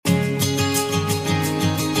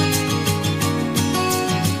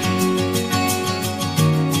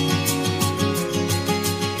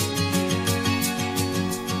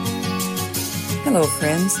Hello,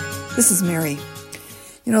 friends. This is Mary.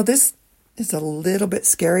 This is a little bit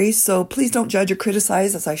scary, so please don't judge or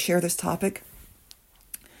criticize as I share this topic.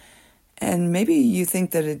 And maybe you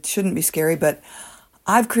think that it shouldn't be scary, but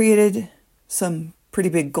I've created some pretty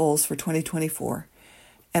big goals for 2024,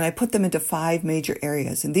 and I put them into 5 major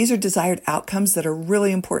areas. And these are desired outcomes that are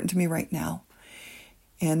really important to me right now.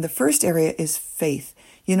 And the first area is faith.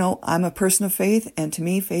 I'm a person of faith, and to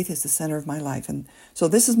me, faith is the center of my life. And so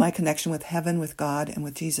this is my connection with heaven, with God, and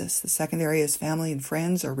with Jesus. The second area is family and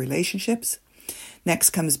friends or relationships.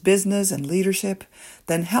 Next comes business and leadership.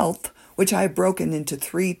 Then health, which I've broken into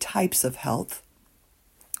 3 types of health.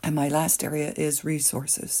 And my last area is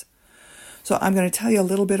resources. So I'm going to tell you a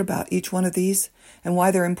little bit about each one of these and why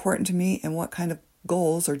they're important to me and what kind of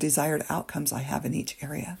goals or desired outcomes I have in each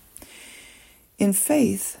area. In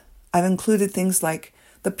faith, I've included things like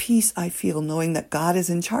the peace I feel knowing that God is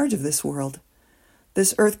in charge of this world.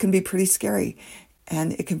 This earth can be pretty scary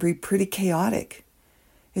and it can be pretty chaotic.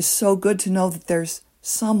 It's so good to know that there's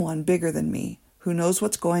someone bigger than me who knows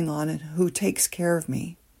what's going on and who takes care of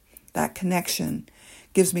me. That connection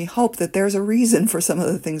gives me hope that there's a reason for some of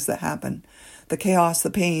the things that happen. The chaos,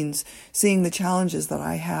 the pains, seeing the challenges that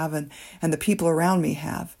I have and the people around me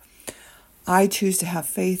have. I choose to have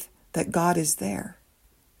faith that God is there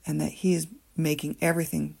and that He is making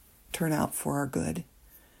everything turn out for our good.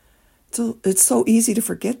 So it's so easy to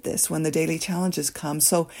forget this when the daily challenges come.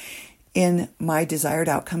 So in my desired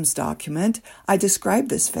outcomes document, I describe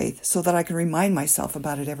this faith so that I can remind myself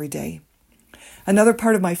about it every day. Another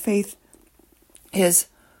part of my faith is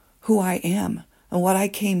who I am and what I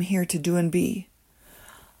came here to do and be.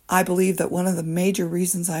 I believe that one of the major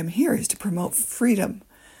reasons I'm here is to promote freedom.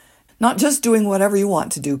 Not just doing whatever you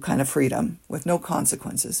want to do kind of freedom with no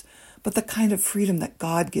consequences, but the kind of freedom that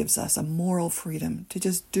God gives us, a moral freedom to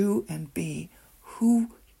just do and be who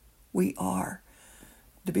we are,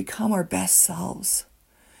 to become our best selves.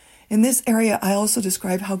 In this area, I also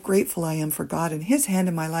describe how grateful I am for God and His hand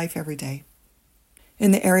in my life every day.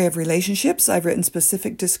 In the area of relationships, I've written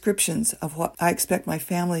specific descriptions of what I expect my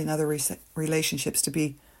family and other relationships to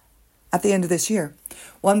be at the end of this year.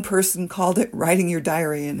 One person called it writing your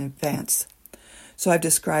diary in advance. So I've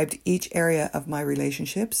described each area of my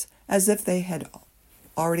relationships as if they had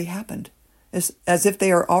already happened, as if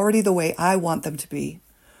they are already the way I want them to be.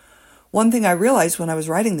 One thing I realized when I was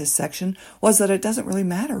writing this section was that it doesn't really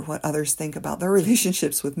matter what others think about their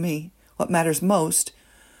relationships with me. What matters most,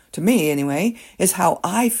 to me anyway, is how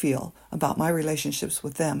I feel about my relationships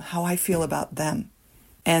with them, how I feel about them.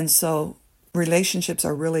 And so relationships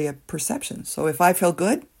are really a perception. So if I feel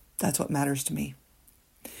good, that's what matters to me.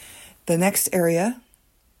 The next area,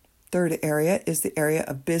 third area, is the area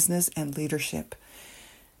of business and leadership.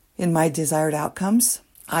 In my desired outcomes,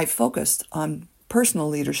 I focused on personal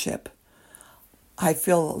leadership. I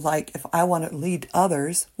feel like if I want to lead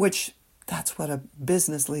others, which that's what a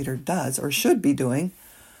business leader does or should be doing,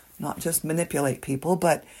 not just manipulate people,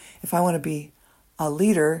 but if I want to be a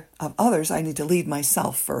leader of others, I need to lead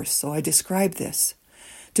myself first. So I describe this.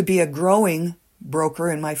 To be a growing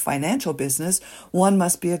broker in my financial business, one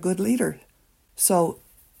must be a good leader. So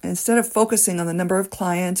instead of focusing on the number of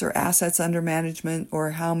clients or assets under management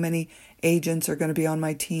or how many agents are going to be on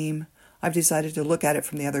my team, I've decided to look at it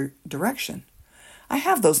from the other direction. I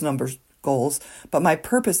have those numbers goals, but my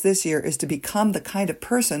purpose this year is to become the kind of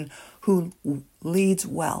person who leads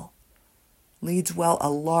well a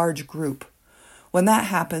large group. When that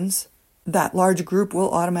happens, that large group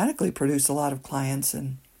will automatically produce a lot of clients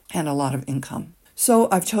and a lot of income. So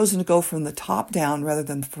I've chosen to go from the top down rather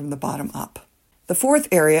than from the bottom up. The fourth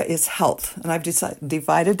area is health, and I've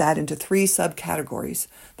divided that into 3 subcategories.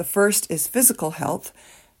 The first is physical health,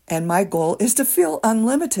 and my goal is to feel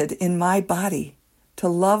unlimited in my body, to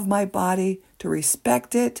love my body, to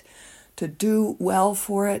respect it, to do well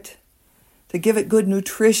for it, to give it good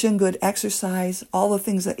nutrition, good exercise, all the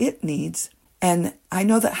things that it needs. And I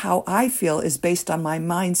know that how I feel is based on my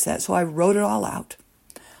mindset, so I wrote it all out.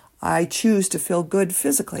 I choose to feel good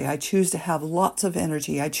physically. I choose to have lots of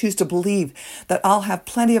energy. I choose to believe that I'll have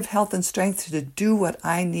plenty of health and strength to do what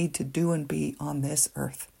I need to do and be on this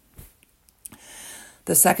earth.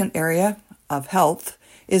 The second area of health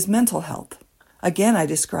is mental health. Again, I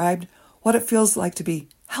described what it feels like to be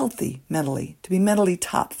healthy mentally, to be mentally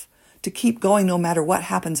tough, to keep going no matter what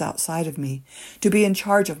happens outside of me, to be in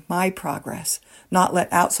charge of my progress, not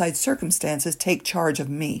let outside circumstances take charge of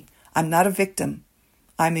me. I'm not a victim.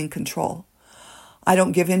 I'm in control. I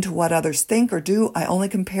don't give in to what others think or do. I only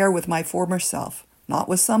compare with my former self, not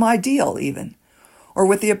with some ideal even, or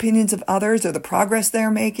with the opinions of others or the progress they're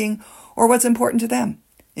making or what's important to them.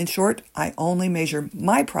 In short, I only measure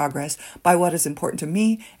my progress by what is important to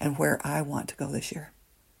me and where I want to go this year.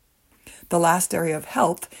 The last area of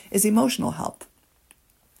health is emotional health.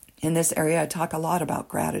 In this area, I talk a lot about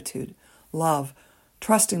gratitude, love,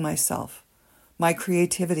 trusting myself, my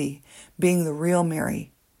creativity, being the real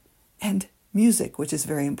Mary, and music, which is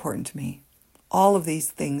very important to me. All of these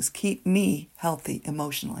things keep me healthy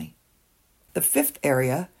emotionally. The fifth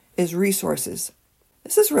area is resources.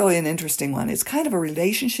 This is really an interesting one. It's kind of a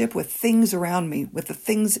relationship with things around me, with the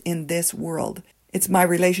things in this world. It's my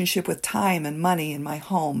relationship with time and money in my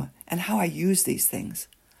home and how I use these things.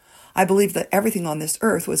 I believe that everything on this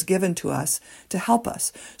earth was given to us to help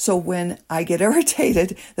us. So when I get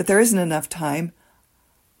irritated that there isn't enough time,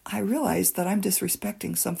 I realize that I'm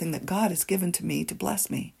disrespecting something that God has given to me to bless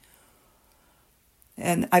me.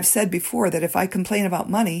 And I've said before that if I complain about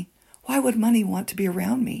money, why would money want to be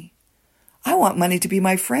around me? I want money to be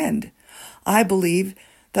my friend. I believe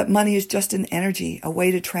that money is just an energy, a way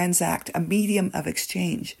to transact, a medium of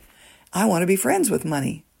exchange. I want to be friends with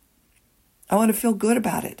money. I want to feel good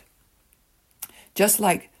about it. Just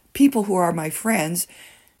like people who are my friends,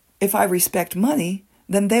 if I respect money,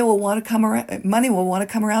 then they will want to come around, money will want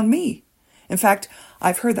to come around me. In fact,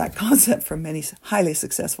 I've heard that concept from many highly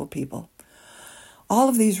successful people. All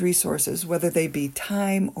of these resources, whether they be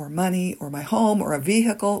time or money or my home or a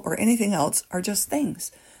vehicle or anything else, are just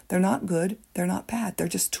things. They're not good, they're not bad, they're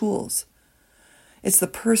just tools. It's the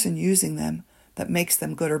person using them that makes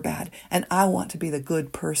them good or bad, and I want to be the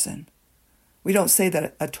good person. We don't say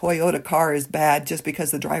that a Toyota car is bad just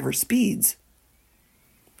because the driver speeds.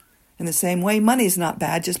 In the same way, money is not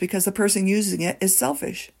bad just because the person using it is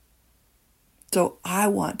selfish. So I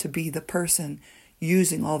want to be the person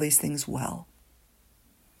using all these things well.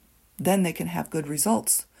 Then they can have good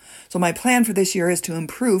results. So my plan for this year is to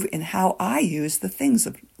improve in how I use the things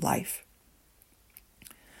of life.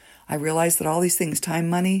 I realize that all these things, time,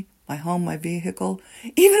 money, my home, my vehicle,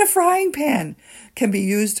 even a frying pan can be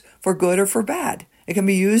used for good or for bad. It can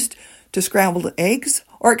be used to scramble eggs,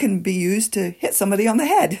 or it can be used to hit somebody on the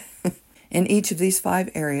head. In each of these 5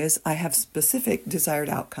 areas, I have specific desired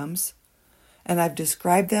outcomes, and I've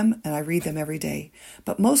described them and I read them every day.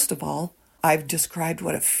 But most of all, I've described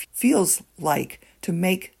what it feels like to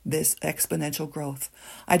make this exponential growth.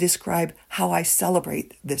 I describe how I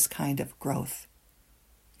celebrate this kind of growth.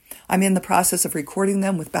 I'm in the process of recording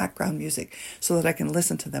them with background music so that I can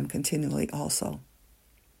listen to them continually also.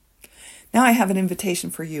 Now I have an invitation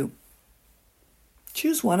for you.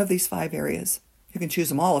 Choose one of these 5 areas. You can choose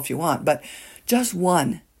them all if you want, but just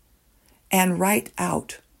one, and write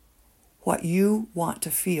out what you want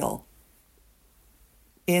to feel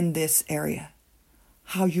in this area,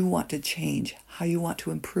 how you want to change, how you want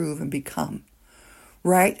to improve and become.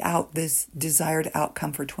 Write out this desired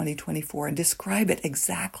outcome for 2024 and describe it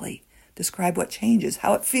exactly. Describe what changes,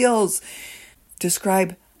 how it feels.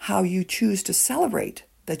 Describe how you choose to celebrate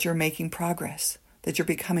that you're making progress, that you're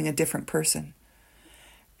becoming a different person.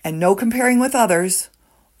 And no comparing with others,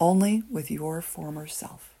 only with your former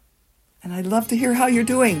self. And I'd love to hear how you're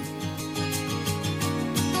doing.